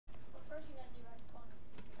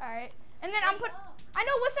then I'm put. I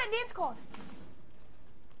know, what's that dance called?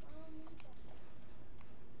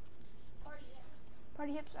 Party hips.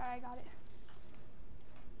 Party hips. Alright, I got it.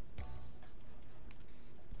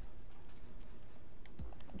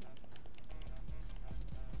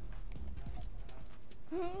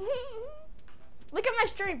 Look at my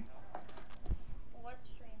stream. What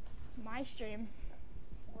stream? My stream.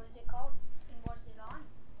 What is it called? And what's it on?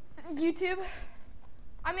 YouTube.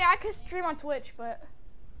 I mean, I could stream on Twitch, but.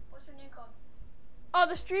 What's your name called? Oh,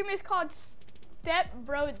 the stream is called Step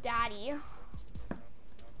Bro Daddy.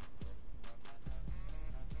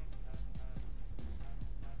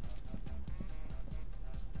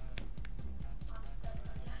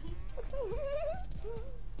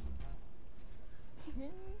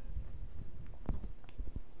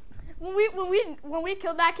 When we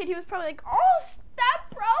killed that kid, he was probably like, "Oh,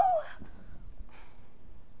 Step Bro."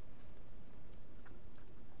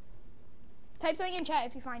 Type something in chat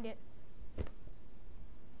if you find it.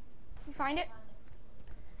 You find it?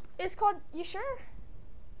 It's called. You sure?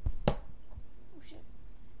 Oh shit.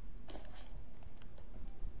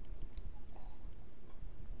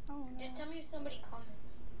 Oh no. Just tell me if somebody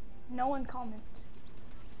comments. No one comments.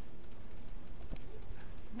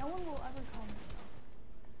 No one will ever comment.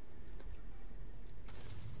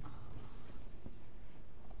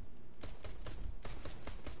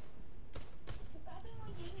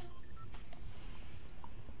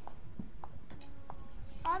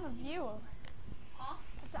 I have a viewer. Huh?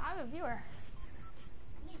 I have a viewer.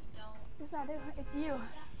 Please don't. Yes, I do. It's you.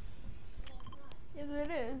 Yes,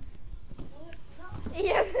 it is. No, it's not.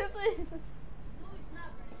 Yes, it is. No, it's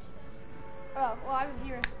not, Brandon. Oh, well, I have a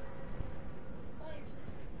viewer. Call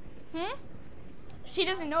your sister. She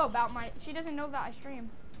doesn't know about She doesn't know that I stream.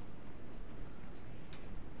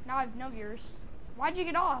 Now I have no viewers. Why'd you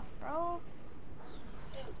get off, bro?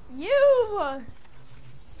 Ew. You! What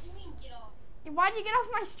do you mean get off? Why'd you get off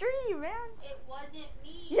my stream, man? It wasn't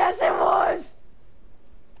me. Yes, it was!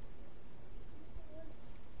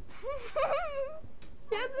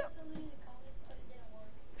 I Yes, put something in the comments, but it didn't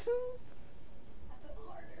work. I put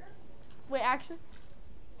harder. Wait, actually,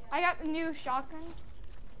 I got the new shotgun.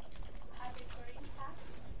 Hybrid recording pack.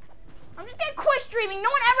 I'm just gonna quit streaming. No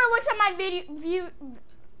one ever looks at my view.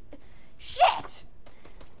 Shit!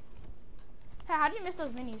 Hey, how'd you miss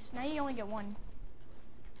those minis? Now you only get one.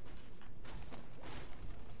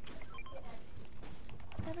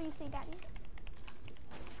 Whatever you say, Daddy.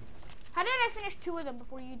 How did I finish 2 of them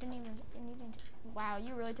before you didn't even? Wow,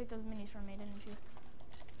 you really took those minis from me, didn't you?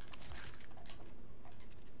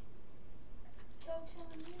 Joke's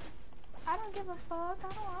on you. I don't give a fuck.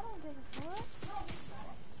 I don't give a fuck.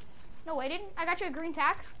 No, wait, didn't I got you a green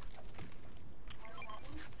tack?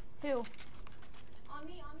 Who? On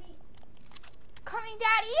me, on me. Coming,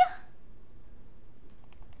 Daddy.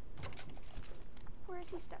 Where is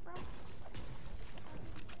he, Step Bro?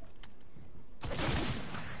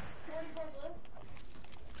 44 blue.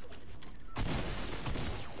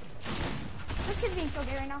 This kid's being so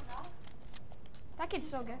gay right now. That kid's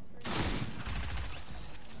so gay.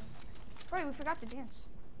 Right, we forgot to dance.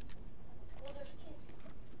 Well, there's kids.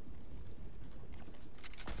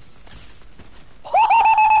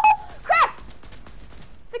 Crap!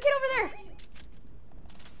 The kid over there.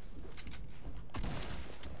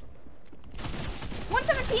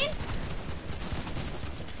 117?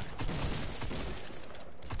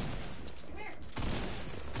 Come here.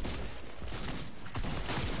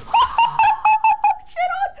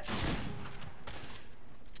 Shit on!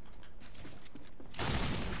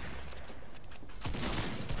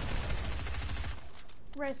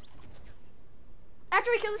 Riz.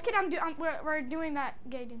 After we kill this kid, we're doing that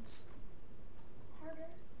gay dance. Harder.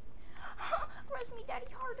 Res me, Daddy,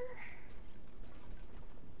 harder.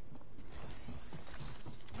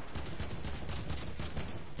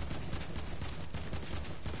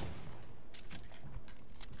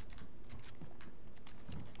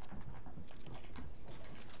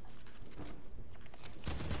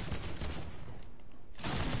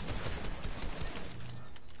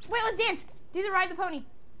 Wait, let's dance. Do the ride the pony.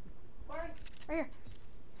 Where? Right here.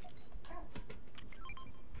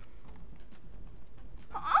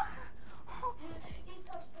 He's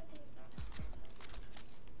so spectating.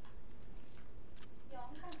 Yo,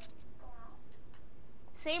 I'm kind of going out.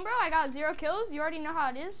 Same, bro. I got 0 kills. You already know how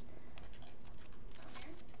it is. Come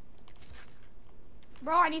here.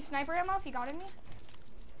 Bro, I need sniper ammo if you got any.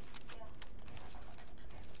 Yeah.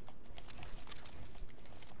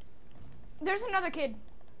 There's another kid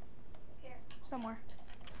Here. somewhere.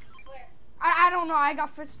 Where? I don't know. I got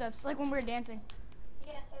footsteps, like when we were dancing.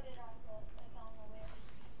 Yeah, so did I, but I don't know where.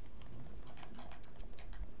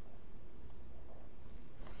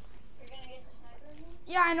 You're gonna get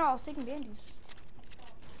Yeah, I know. I was taking bandies.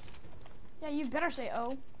 Yeah, you better say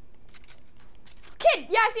oh. Kid!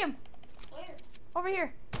 Yeah, I see him. Where? Over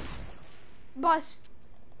here. Bus.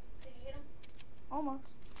 Did you hit him? Almost.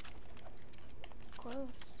 Close.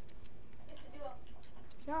 It's a duo.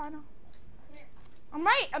 Yeah, I know. Come here. I'm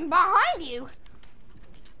right. I'm behind you. Come here.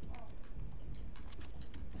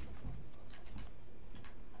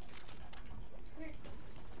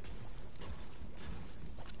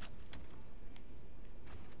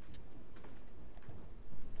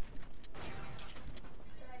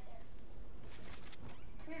 They're right there.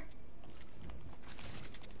 Come here.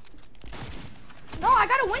 No, I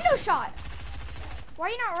got a window shot. Why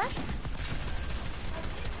are you not rushing?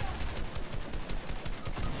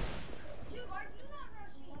 Dude, why are you not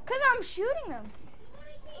rushing? Because I'm shooting them. What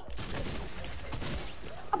is he?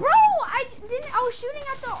 Bro, I was shooting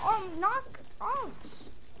at the knock offs.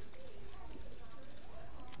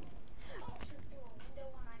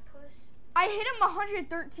 I hit him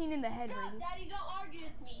 113 in the head, Stop, Brady. Daddy, don't argue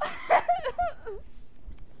with me.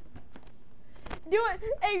 Do it.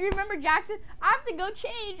 Hey, remember Jackson? I have to go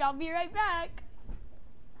change. I'll be right back.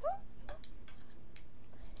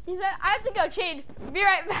 He said, I have to go change. Be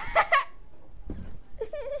right back.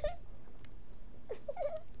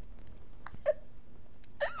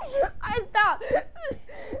 I thought.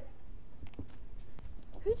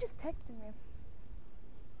 Who just texted me?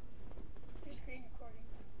 Your screen recording.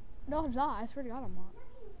 No, I'm not. I swear to God, I'm not.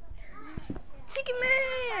 Chicken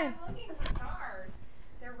Man! I'm looking for cars.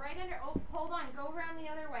 They're right under. Oh, hold on. Go around the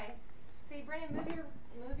other way. Say, Brennan, move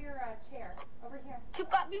your chair over here.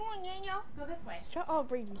 Go this way. Shut up,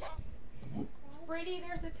 Brady. Brady,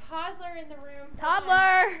 there's a toddler in the room. Hold on.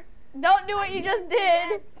 Toddler! Don't do what you just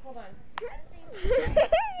did. Hold on.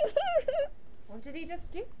 What did he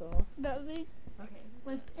just do? Nothing. Okay.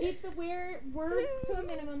 Let's keep the weird words to a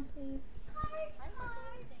minimum, please.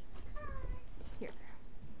 Here.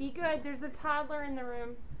 Be good. There's a toddler in the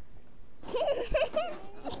room.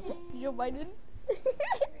 Joe Biden. There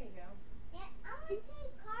you go.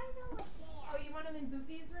 Oh, you want him in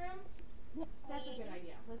Boopie's room? That's a good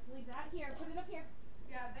idea. Let's leave that here. Put it up here.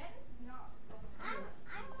 Yeah, Ben's not.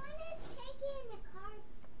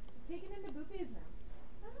 Take it into Boopie's room.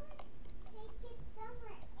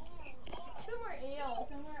 Somewhere else.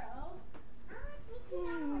 Somewhere else.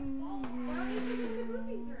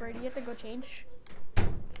 Brady, you have to go change.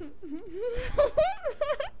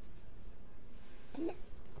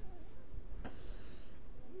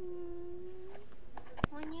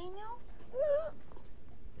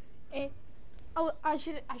 Oh, I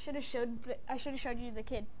should have showed you the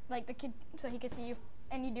kid, like the kid, so he could see you,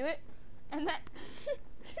 and you do it, and then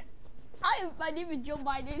my name is Joe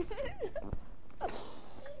Biden.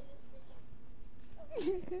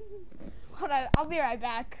 Hold on, I'll be right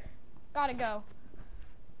back. Gotta go.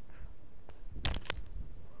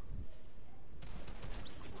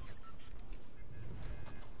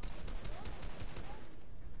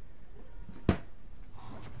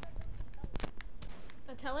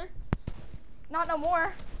 The teller? Not no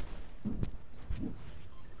more.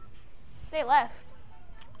 They left.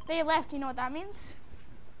 They left, you know what that means?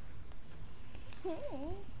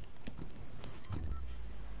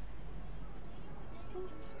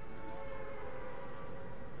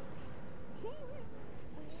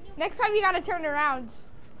 Next time you gotta turn around.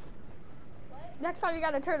 Next time you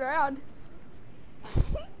gotta turn around.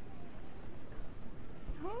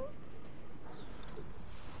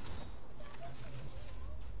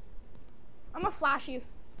 I'm gonna flash you.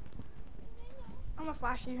 I'm gonna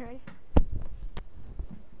flash you, right?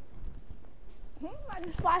 I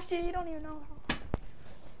just flashed you, you don't even know how.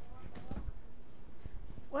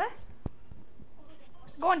 What?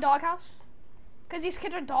 Go on doghouse. Cause these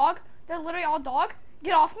kids are dog. They're literally all dog.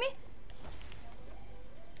 Get off me.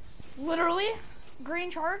 Literally.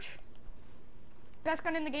 Green charge. Best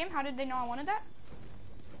gun in the game. How did they know I wanted that?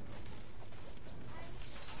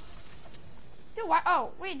 Dude, why?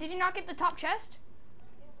 Oh, wait, did you not get the top chest?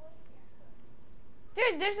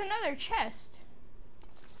 Dude, there's another chest.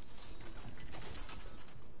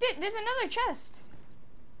 Dude, there's another chest.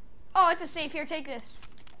 Oh, it's a safe. Here, take this.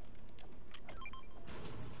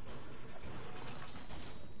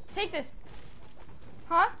 Take this.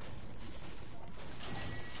 Huh?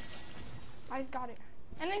 I got it.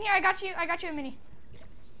 And then here, I got you a mini.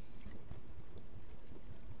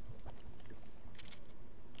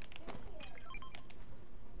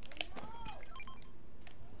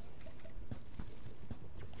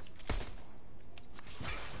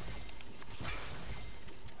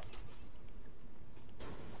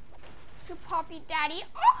 Your poppy daddy.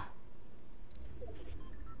 Oh!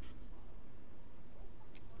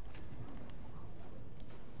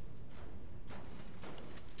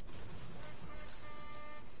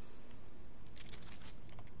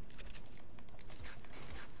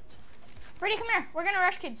 Ready, come here. We're gonna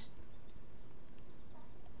rush kids.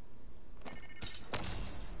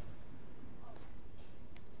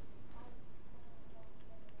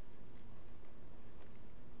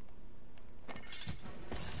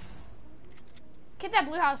 Get that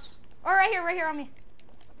blue house. Or right here on me.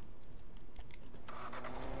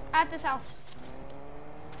 At this house.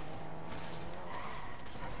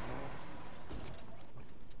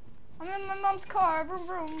 I'm in my mom's car. Vroom,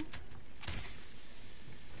 vroom.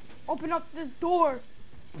 Open up this door.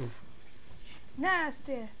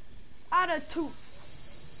 Nasty. Attitude.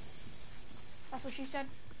 That's what she said.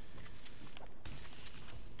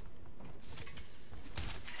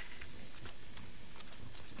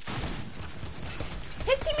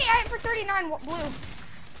 His teammate I hit for 39 blue.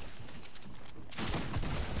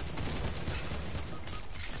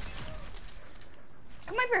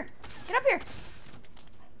 Come up here. Get up here.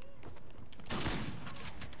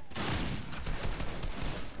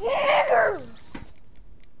 Nigger!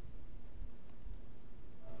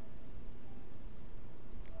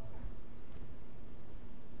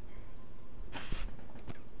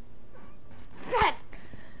 Fat!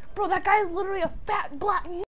 Bro, that guy is literally a fat black